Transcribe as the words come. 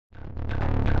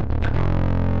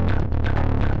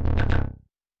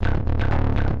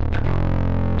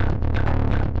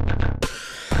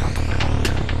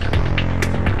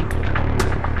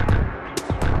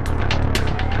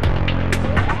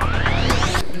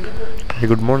Hey,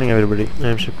 good morning everybody. I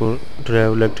am Shakur. Today I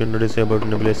would like to introduce you about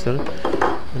Nebulizer.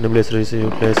 Nebulizer is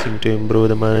utilized to improve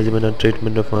the management and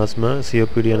treatment of asthma,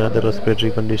 COPD and other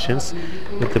respiratory conditions.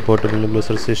 With the portable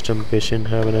nebulizer system, patients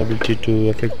have an ability to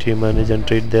effectively manage and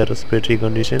treat their respiratory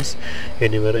conditions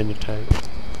anywhere, anytime.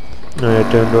 Now I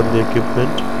turned on the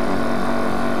equipment.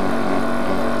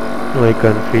 Now I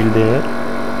can feel the air.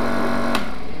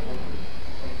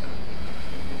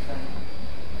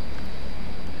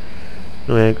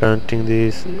 Now I am connecting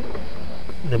this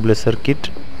nebulizer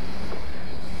kit.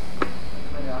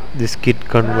 This kit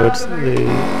converts the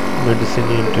medicine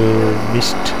into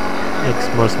mist, like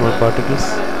small particles.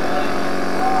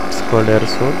 It's called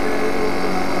aerosol.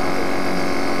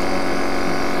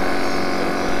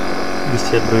 This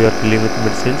chamber we are filling with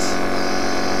medicines.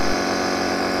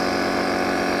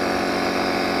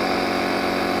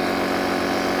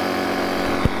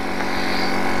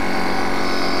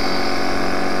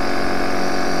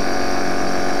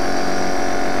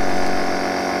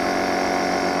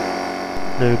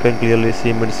 Now you can clearly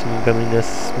see medicine coming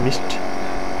as mist.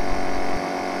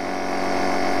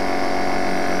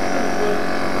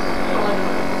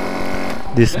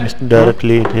 This mist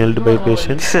directly inhaled by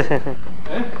patients. Now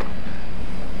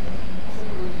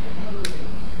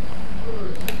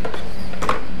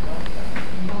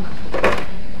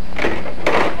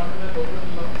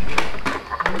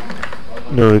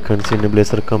you can see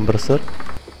nebulizer compressor.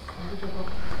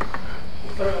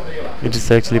 It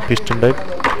is actually piston type.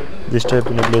 This type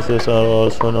of nebulizers are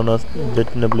also known as jet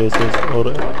nebulizers or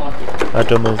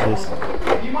atomizers.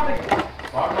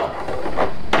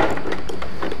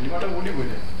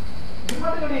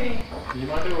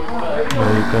 Now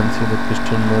you can see the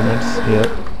piston movements here.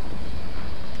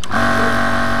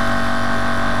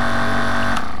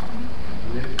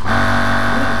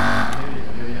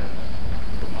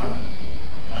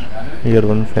 Here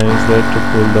one fan is there to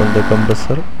cool down the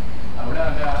compressor.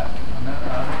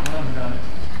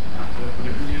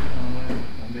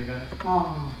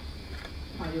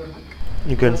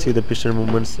 You can see the piston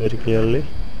movements very clearly.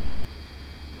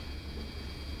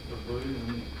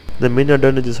 The main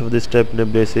advantages of this type of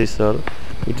nebulizers are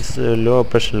it is a low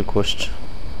operational cost.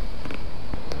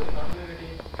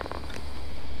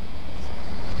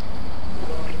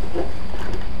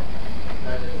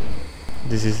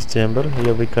 This is the chamber.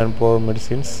 Here we can pour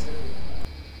medicines.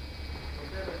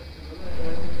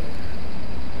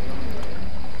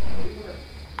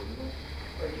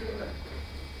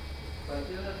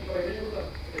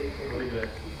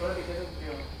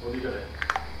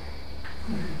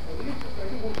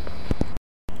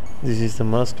 This is the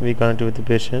mask we connect with the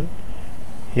patient.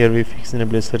 Here we fix the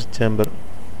nebulizer chamber.